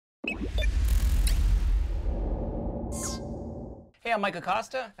Hey, I'm Mike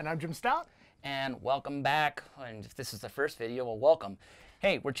Acosta. And I'm Jim Stout. And welcome back. And if this is the first video, well, welcome.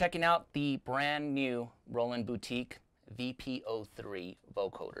 Hey, we're checking out the brand new Roland Boutique VP-03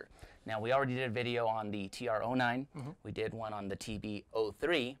 vocoder. Now, we already did a video on the TR-09. We did one on the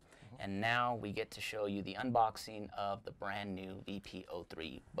TB-03. And now we get to show you the unboxing of the brand new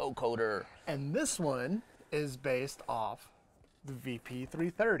VP-03 vocoder. And this one is based off the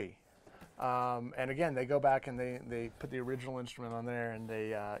VP-330. And again, they go back and they put the original instrument on there, and they,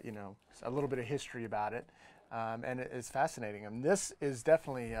 you know, a little bit of history about it. And it's fascinating. And this is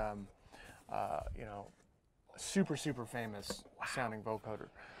definitely, you know, super famous sounding vocoder.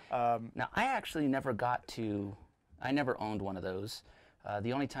 Now, I actually never I never owned one of those.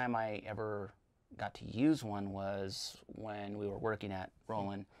 The only time I ever got to use one was when we were working at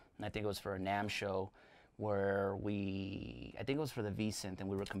Roland, and I think it was for a NAMM show where I think it was for the V-Synth, and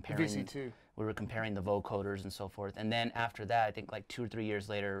we were comparing the vocoders and so forth. And then after that, I think like 2 or 3 years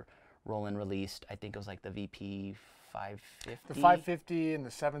later, Roland released, I think it was like the VP-550. The 550 and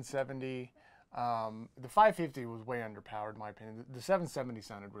the 770. The 550 was way underpowered in my opinion. The 770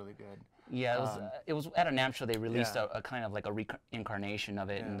 sounded really good. Yeah, it was at a NAMM show. They released a kind of like a reincarnation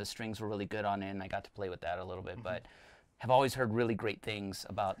of it, and the strings were really good on it, and I got to play with that a little bit. But have always heard really great things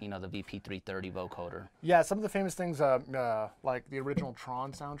about, you know, the VP-330 vocoder. Yeah, some of the famous things, like the original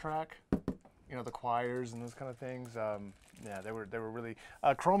Tron soundtrack, you know, the choirs and those kind of things. Yeah, they were really.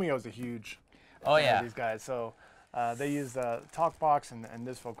 Chromeo is a huge. Oh yeah. Of these guys. So they use the TalkBox and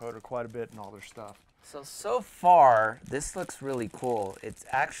this vocoder quite a bit in all their stuff. So far, this looks really cool. It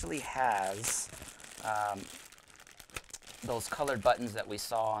actually has those colored buttons that we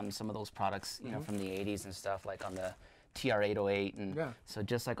saw on some of those products, you know, from the 80s and stuff, like on the TR-808. And so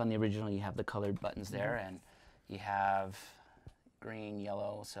just like on the original, you have the colored buttons there, and you have green,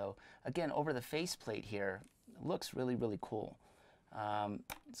 yellow. So again, over the faceplate here, it looks really cool.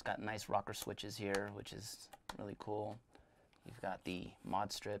 It's got nice rocker switches here, which is really cool. You've got the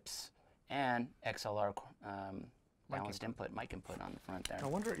mod strips and XLR balanced mic input on the front there. I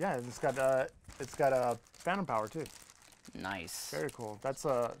wonder, yeah, it's got a phantom power too. Nice. Very cool. That's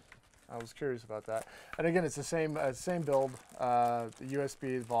I was curious about that. And again, it's the same build. The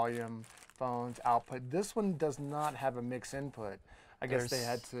USB, volume, phones, output. This one does not have a mix input. I guess they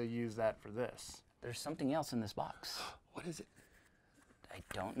had to use that for this. There's something else in this box. What is it? I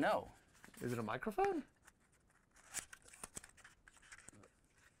don't know. Is it a microphone?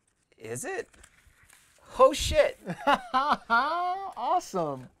 Is it? Oh shit!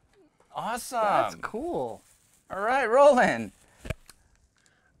 Awesome. Awesome. That's cool. All right, Roland.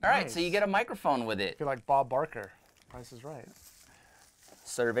 All Nice. right, so you get a microphone with it. I feel like Bob Barker. Price is Right.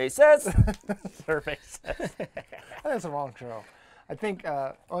 Survey says. Survey says. I think that's the wrong show. I think.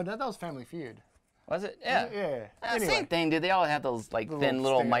 Oh, that was Family Feud. Was it? Yeah. Yeah. Anyway. Same thing, dude. They all have those like thin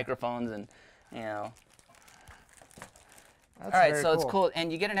little microphones, and you know. That's all right, so cool. it's cool,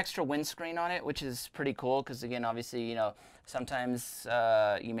 and you get an extra windscreen on it, which is pretty cool because again, obviously, you know, sometimes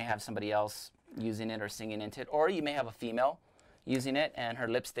you may have somebody else using it or singing into it, or you may have a female using it and her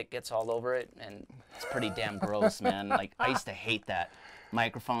lipstick gets all over it, and it's pretty damn gross, man. Like I used to hate that.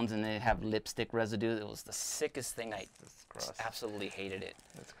 Microphones and they have lipstick residue. It was the sickest thing. I absolutely hated it.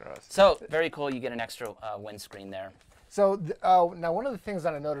 That's gross. So very cool. You get an extra windscreen there. So now one of the things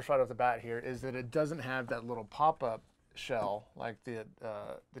that I noticed right off the bat here is that it doesn't have that little pop-up shell like the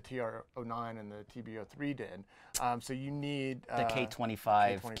TR-09 and the TB-03 did. So you need the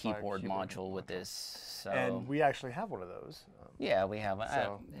K25 keyboard module with this. So. And we actually have one of those. Yeah, we have.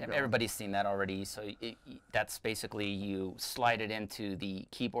 Everybody's seen that already. So that's basically you slide it into the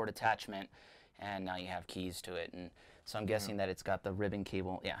keyboard attachment, and now you have keys to it. And so I'm guessing that it's got the ribbon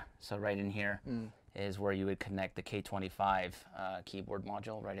cable. Yeah. So right in here is where you would connect the K25 keyboard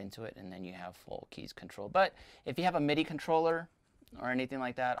module right into it, and then you have full keys control. But if you have a MIDI controller or anything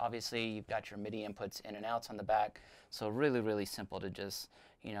like that, obviously you've got your MIDI inputs in and outs on the back. So really simple to just,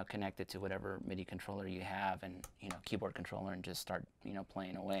 you know, connect it to whatever MIDI controller you have, and, you know, keyboard controller, and just start, you know,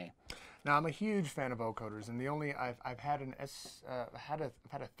 playing away. Now I'm a huge fan of vocoders, and the only I've had a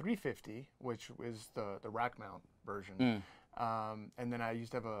 350, which is the rack mount version, and then I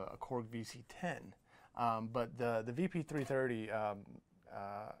used to have a Korg VC10, but the VP-330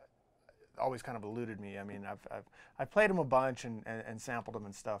 always kind of eluded me. I mean, I've played them a bunch and sampled them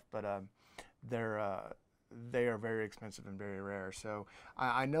and stuff, but they are very expensive and very rare. So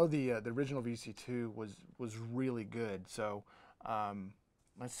I know the original VC2 was really good. So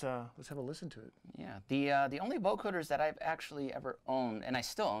let's have a listen to it. Yeah, the only vocoders that I've actually ever owned, and I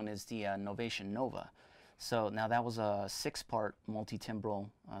still own, is the Novation Nova. So now that was a 6-part multi-timbral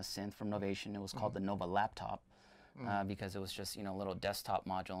synth from Novation. It was called the Nova Laptop. because it was just, you know, a little desktop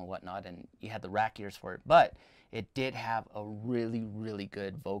module and whatnot, and you had the rack ears for it. But it did have a really, really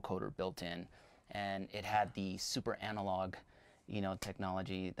good vocoder built in, and it had the super analog, you know,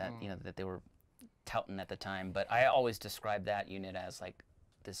 technology that, you know, that they were touting at the time. But I always described that unit as like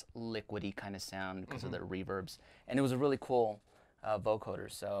this liquidy kind of sound because of the reverbs, and it was a really cool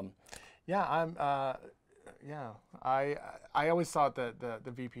vocoder. So yeah, I always thought that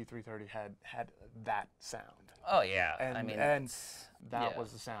the VP-03 had that sound. oh yeah, And, I mean, that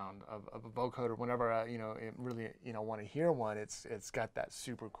was the sound of a vocoder. Whenever I, you know, really, you know, want to hear one, it's got that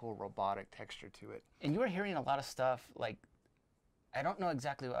super cool robotic texture to it. and you were hearing a lot of stuff like, I don't know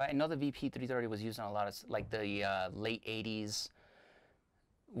exactly. I know the VP-03 was used on a lot of like the late '80s,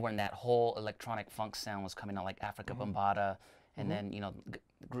 when that whole electronic funk sound was coming out, like Africa Bambaataa, and then, you know,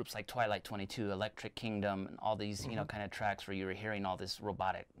 groups like Twilight 22, Electric Kingdom, and all these, you know, kind of tracks where you were hearing all this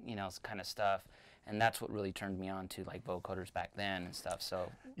robotic, you know, kind of stuff. And that's what really turned me on to like vocoders back then and stuff. So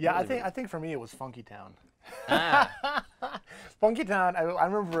yeah, really, I think for me it was Funky Town. Ah. Funky Town. I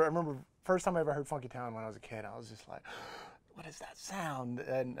remember first time I ever heard Funky Town when I was a kid. I was just like, what is that sound?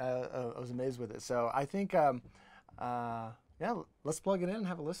 And I was amazed with it. So I think, yeah, let's plug it in and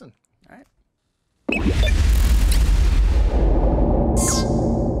have a listen. All right.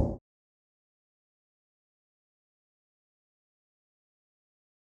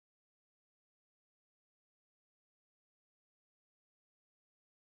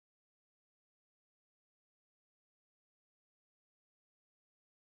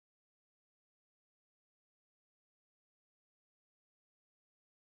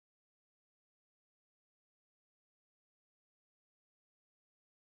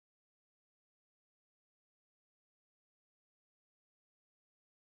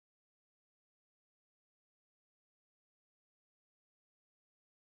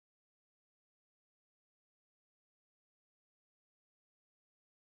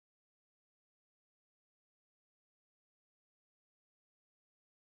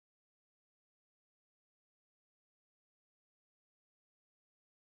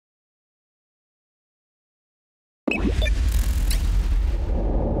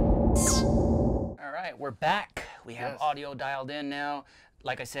 All right, we're back. We have audio dialed in now.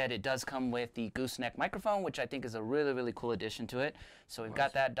 Like I said, it does come with the gooseneck microphone, which I think is a really, really cool addition to it. So we've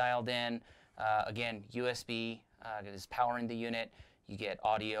got that dialed in. Again, USB is powering the unit. You get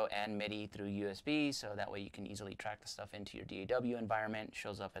audio and MIDI through USB, so that way you can easily track the stuff into your DAW environment. It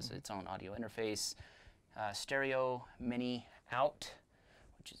shows up as its own audio interface. Stereo mini out,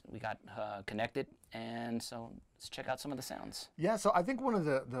 which is, we got connected, and so let's check out some of the sounds. Yeah, so I think one of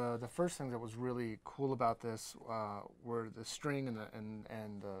the first things that was really cool about this were the string and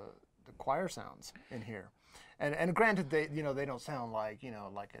the choir sounds in here. And granted, they don't sound like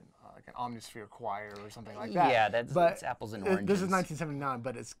like an Omnisphere choir or something like that. Yeah, it's apples and oranges. This is 1979,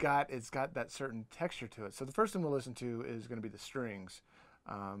 but it's got that certain texture to it. So the first thing we'll listen to is going to be the strings.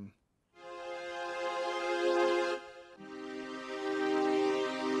 I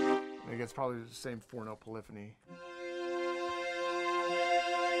guess probably the same 4-note polyphony.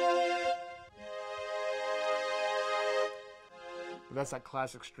 But that's that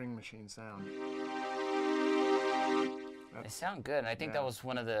classic string machine sound. They sound good, and I think that was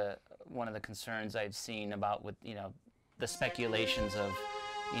one of the concerns I've seen about with the speculations of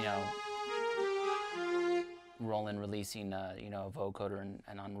Roland releasing a vocoder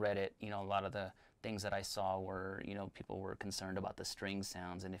and on Reddit a lot of the things that I saw were people were concerned about the string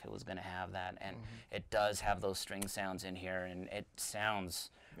sounds and if it was going to have that, and it does have those string sounds in here, and it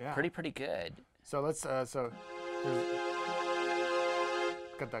sounds pretty good. So let's got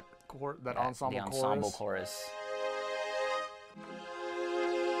that ensemble chorus.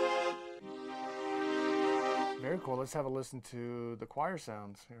 Very cool. Let's have a listen to the choir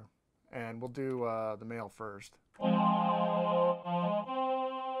sounds here. And we'll do the male first. A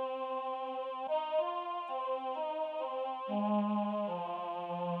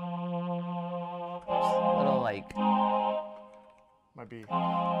little like... Might be...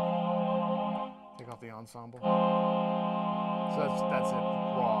 Take off the ensemble. So that's it,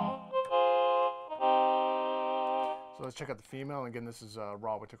 raw. So let's check out the female. Again, this is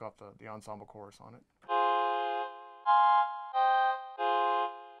raw. We took off the ensemble chorus on it.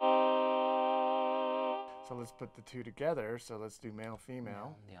 So let's put the two together. So let's do male,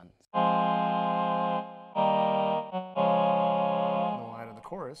 female. No add in the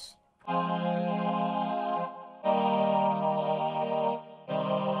chorus.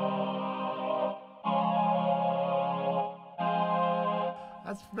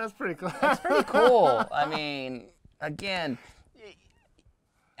 That's pretty cool. That's pretty cool. I mean, again,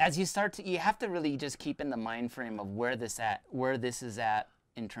 as you start to, you have to really just keep in the mind frame of where this is at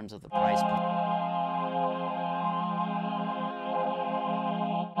in terms of the price point.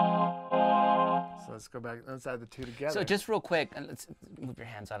 So let's go back. Let's add the two together. So just real quick, and let's move your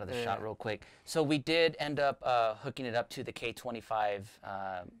hands out of the shot real quick. So we did end up hooking it up to the K25,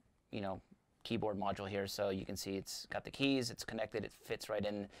 you know, keyboard module here. So you can see it's got the keys, it's connected, it fits right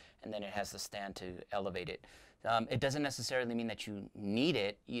in, and then it has the stand to elevate it. It doesn't necessarily mean that you need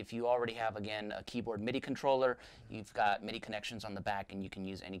it. If you already have, again, a keyboard MIDI controller, you've got MIDI connections on the back, and you can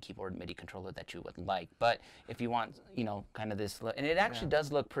use any keyboard MIDI controller that you would like. But if you want, you know, kind of this look, and it actually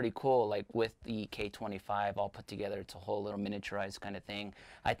does look pretty cool, like with the K25 all put together. It's a whole little miniaturized kind of thing.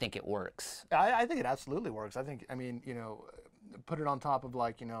 I think it works. I think it absolutely works. I mean, you know, put it on top of,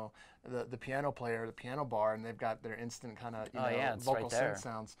 like, you know, the piano player, the piano bar, and they've got their instant kind of, you know, vocal synth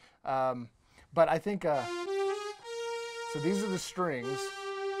sounds. But I think, so these are the strings.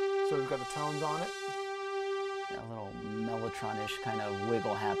 So we've got the tones on it. A little Mellotron-ish kind of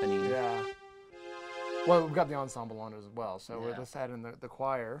wiggle happening. Yeah. Well, we've got the ensemble on it as well. So let's add in the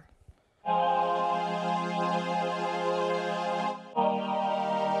choir.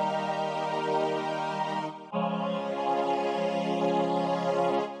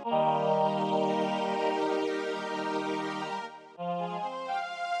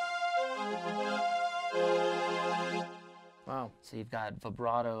 So you've got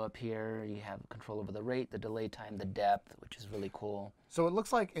vibrato up here. You have control over the rate, the delay time, the depth, which is really cool. So it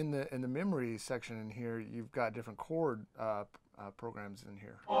looks like in the memory section in here, you've got different chord programs in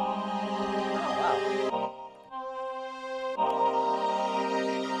here. Oh,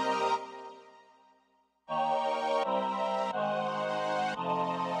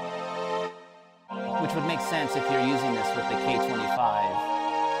 wow. Which would make sense if you're using this with the K25.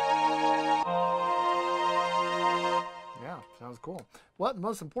 Sounds cool. Well, the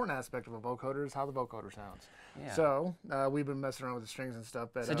most important aspect of a vocoder is how the vocoder sounds. Yeah. So we've been messing around with the strings and stuff.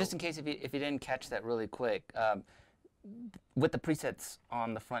 But so just in case if you didn't catch that really quick, with the presets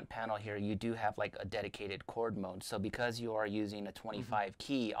on the front panel here, you do have like a dedicated chord mode. So because you are using a 25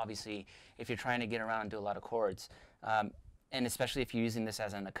 key, obviously, if you're trying to get around and do a lot of chords, and especially if you're using this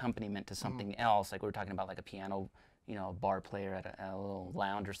as an accompaniment to something else, like we were talking about, like a piano, you know, a bar player at a little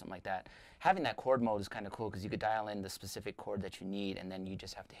lounge or something like that, having that chord mode is kind of cool because you could dial in the specific chord that you need, and then you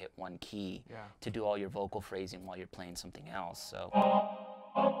just have to hit one key to do all your vocal phrasing while you're playing something else. So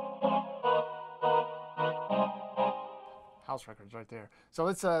house records right there. So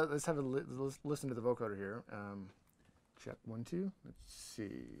let's have a listen to the vocoder here. Check 1 2. Let's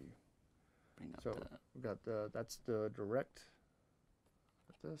see. Bring up so we've got that's the direct.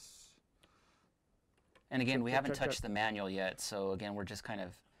 This. And again, we haven't touched the manual yet, so again, we're just kind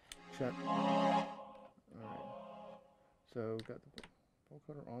of... Check. All right. So we've got the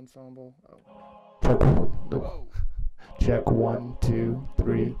vocoder ensemble. Oh. Check 1 2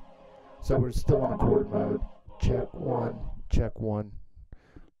 3. So we're still on a chord mode. Check 1. Check 1.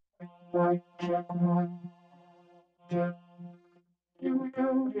 Check 1. Check. Here we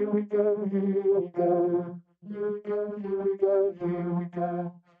go. Here we go. Here we go. Here we go. Here we go. Here we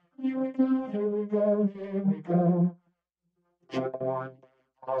go. Here we go, here we go, here we go. Check 1.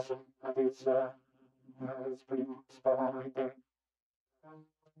 Awesome. I think it's pretty spot on right there.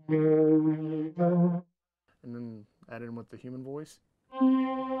 Here we go. And then add in with the human voice. Here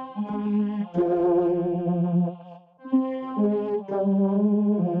we go. Here we go.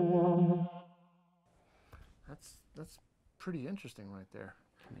 That's pretty interesting right there.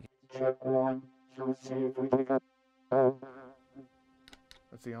 Check 1. So let's see if we can get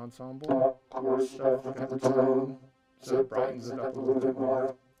that's the ensemble. Chorus stuff, got the tone, so it brightens it up a little bit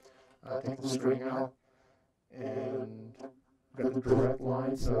more. Take the string out, and got the direct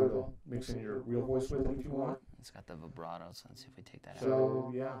line, so it'll mix in your real voice with it if you want. It's got the vibrato, so let's see if we take that out.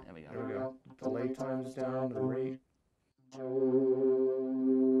 So yeah, there we go. There we go. Delay time's down, the rate.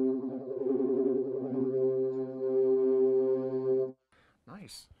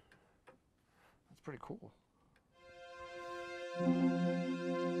 Nice. That's pretty cool.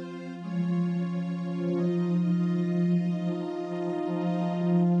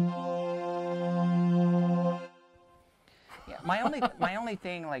 Yeah, my only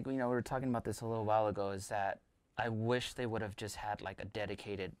thing, like, you know, we were talking about this a little while ago, is that I wish they would have just had like a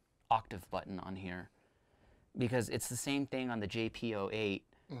dedicated octave button on here, because it's the same thing on the JP-08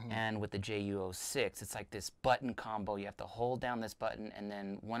 and with the JU-06. It's like this button combo. You have to hold down this button, and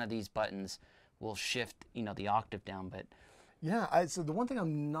then one of these buttons will shift, you know, the octave down. But yeah, so the one thing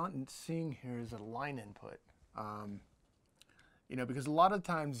I'm not seeing here is a line input. You know, because a lot of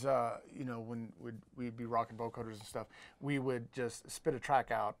times, you know, when we'd be rocking vocoders and stuff, we would just spit a track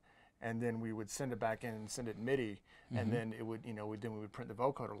out, and then we would send it back in and send it MIDI, and then it would, you know, then we would print the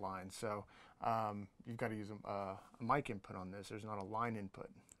vocoder line. So you've got to use a mic input on this. There's not a line input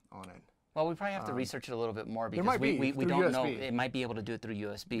on it. Well, we probably have to research it a little bit more because might be we through don't USB. know. It might be able to do it through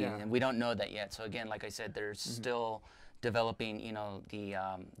USB, Yeah. and we don't know that yet. So again, like I said, there's still developing, you know,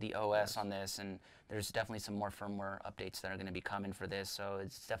 the OS on this, and there's definitely some more firmware updates that are going to be coming for this. So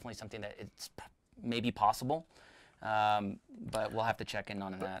it's definitely something that it's maybe possible, but we'll have to check in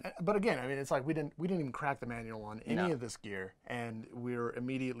on that. But again, I mean, it's like we didn't even crack the manual on any No. of this gear, and we were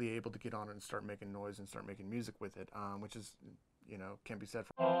immediately able to get on it and start making noise and start making music with it, which is, you know, can't be said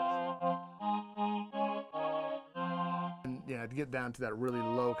for. And yeah, to get down to that really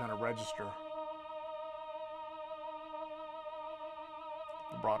low kind of register.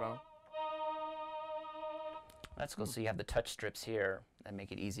 Vibrato. That's cool. So you have the touch strips here that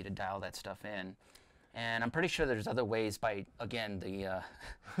make it easy to dial that stuff in. And I'm pretty sure there's other ways by, again, the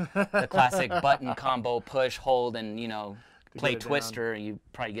classic button combo, push, hold, and, you know, play twister. You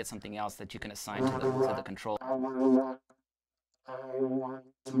probably get something else that you can assign to the controller. I want to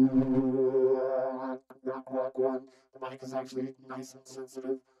rock one. The mic is actually nice and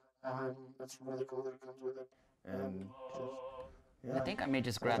sensitive. It's really cool that it comes with it. And just, I think I may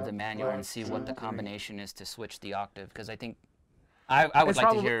just grab the manual and see what the combination is to switch the octave, because I think I would like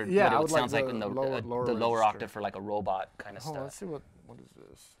to hear what it sounds like in the lower octave for like a robot kind of Hold on, let's stuff. see what is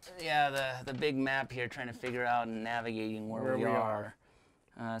this. Yeah, the big map here, trying to figure out and navigating where we are.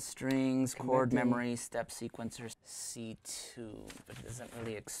 Strings, chord memory, step sequencers, C2, but it doesn't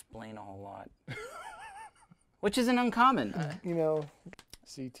really explain a whole lot. Which isn't uncommon. You know,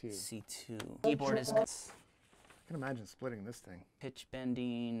 C2. C2. Keyboard is I can imagine splitting this thing. pitch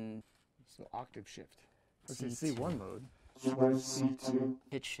bending. So octave shift. Let's see C1 mode. C2.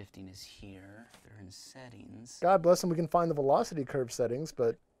 Pitch shifting is here. They're in settings. God bless them, we can find the velocity curve settings,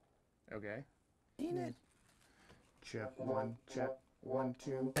 but okay. Seen it? Check one, check 1,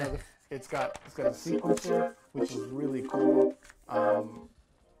 2. It's got a sequencer, which is really cool. And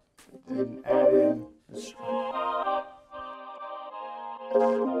add in this.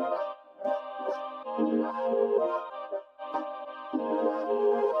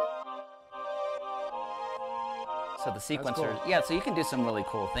 So the sequencer, cool. yeah, so you can do some really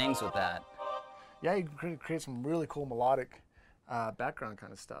cool things with that. Yeah, you can create some really cool melodic background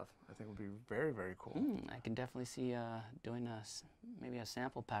kind of stuff. I think would be very, very cool. I can definitely see doing maybe a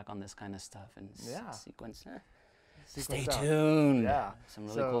sample pack on this kind of stuff and sequence. Stay Sequence out. tuned. Yeah. Some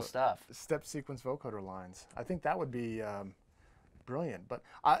really cool stuff. Step sequence vocoder lines. I think that would be brilliant. But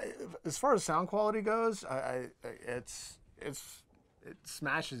as far as sound quality goes, it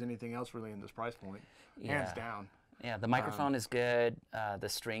smashes anything else really in this price point, hands down. Yeah, the microphone is good. The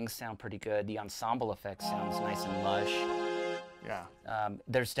strings sound pretty good. The ensemble effect sounds nice and lush. Yeah.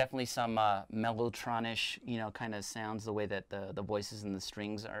 There's definitely some mellotronish, you know, kind of sounds, the way that the voices and the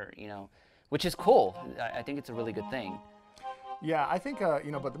strings are, you know, which is cool. I think it's a really good thing. Yeah, I think you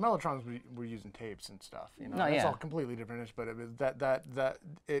know, but the mellotrons we're using tapes and stuff. You know, No, it's yeah. all completely different. But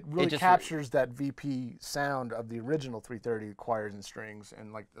it really captures that VP sound of the original 330 choirs and strings,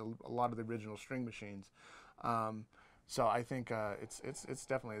 and like a lot of the original string machines. So I think it's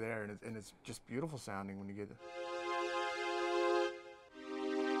definitely there, and it's just beautiful sounding when you get it.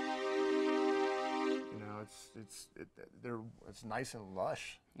 You know, it's nice and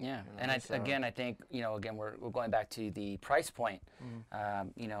lush. Yeah, You know, and so- again, I think, you know, again, we're going back to the price point.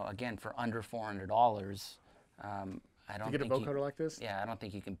 You know, again, for under $400, I don't You get a think vocoder like this? Yeah, I don't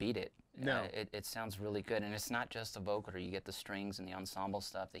think you can beat it. No. It sounds really good, and it's not just a vocoder. You get the strings and the ensemble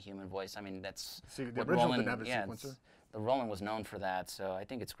stuff, the human voice. I mean, that's See, the what original Roland, didn't have a yeah, sequencer. the Roland was known for that, so I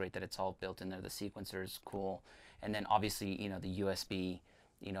think it's great that it's all built in there. The sequencer is cool, and then obviously, you know, the USB,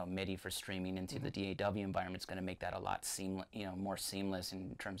 you know, MIDI for streaming into the DAW environment is going to make that a lot more seamless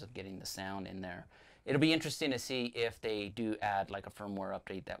in terms of getting the sound in there. It'll be interesting to see if they do add like a firmware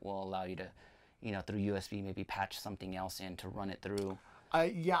update that will allow you to, you know, through USB maybe patch something else in to run it through.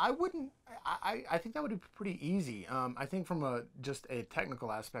 Yeah, I wouldn't. I think that would be pretty easy. I think from just a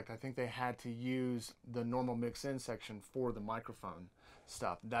technical aspect, I think they had to use the normal mix-in section for the microphone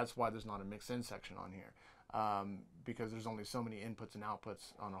stuff. That's why there's not a mix-in section on here, because there's only so many inputs and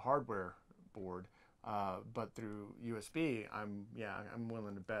outputs on a hardware board. But through USB, I'm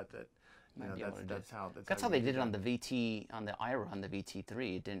willing to bet that. You know, that's how they did it on the VT, on the IRA, on the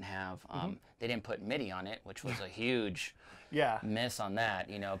VT-03. It didn't have, they didn't put MIDI on it, which was a huge miss on that,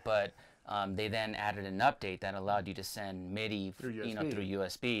 you know, but they then added an update that allowed you to send MIDI, Through you know, through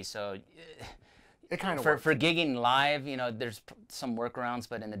USB. So it kind of for gigging live, you know, there's some workarounds,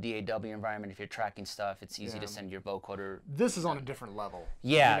 but in the DAW environment, if you're tracking stuff, it's easy to send your vocoder. This is on a different level.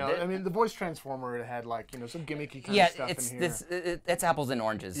 Yeah, you know? I mean, the voice transformer, it had like, you know, some gimmicky kind of stuff in here. It's apples and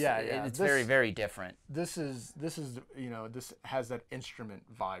oranges. Yeah, it's very, very different. This is you know, this has that instrument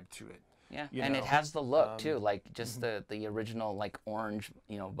vibe to it. Yeah, and it has the look too, like just the original like orange,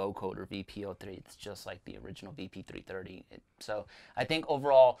 you know, vocoder VP-03. It's just like the original VP-03. So I think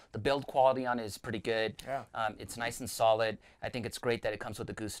overall the build quality on it is pretty good. Yeah. It's nice and solid. I think it's great that it comes with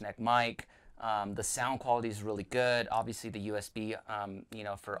a gooseneck mic. The sound quality is really good. Obviously, the USB, you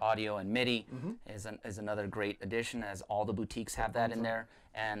know, for audio and MIDI is another great addition, as all the boutiques have that in there.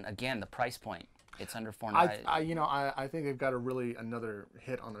 And again, the price point. It's under $490. You know, I think they've got another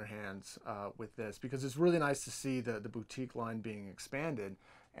hit on their hands with this, because it's really nice to see the boutique line being expanded,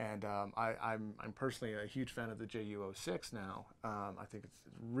 and I'm personally a huge fan of the JU06 now. I think it's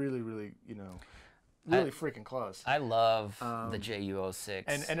really, really, you know, really freaking close. I love the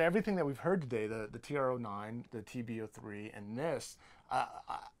JU06 and everything that we've heard today, the TR09, the TB03, and this.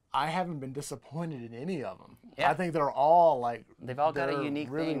 I haven't been disappointed in any of them. Yeah. I think they're all like, they've all got a unique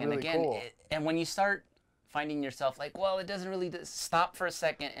really, thing, and really again, cool. And when you start finding yourself like, well, it doesn't really stop for a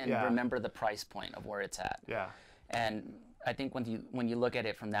second and remember the price point of where it's at. Yeah. And I think when you look at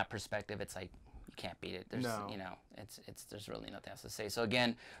it from that perspective, it's like you can't beat it. There's you know, there's really nothing else to say. So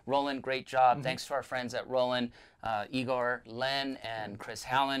again, Roland, great job. Thanks to our friends at Roland, Igor, Len, and Chris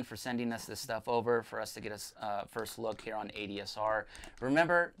Hallen for sending us this stuff over for us to get us first look here on ADSR.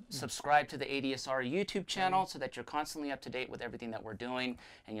 Remember, subscribe to the ADSR YouTube channel so that you're constantly up to date with everything that we're doing,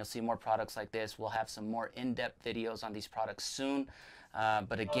 and you'll see more products like this. We'll have some more in-depth videos on these products soon.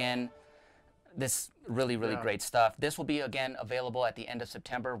 But again, this really great stuff. This will be again available at the end of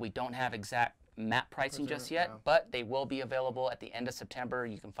September. We don't have exact map pricing just yet, but they will be available at the end of September.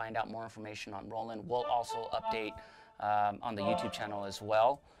 You can find out more information on Roland. We'll also update on the YouTube channel as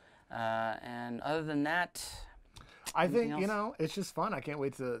well. And other than that, I think, you know, it's just fun. I can't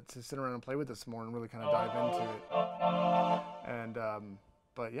wait to sit around and play with this more and really kind of dive into it. And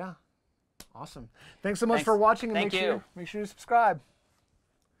but yeah, awesome. Thanks so much for watching, and make sure you subscribe.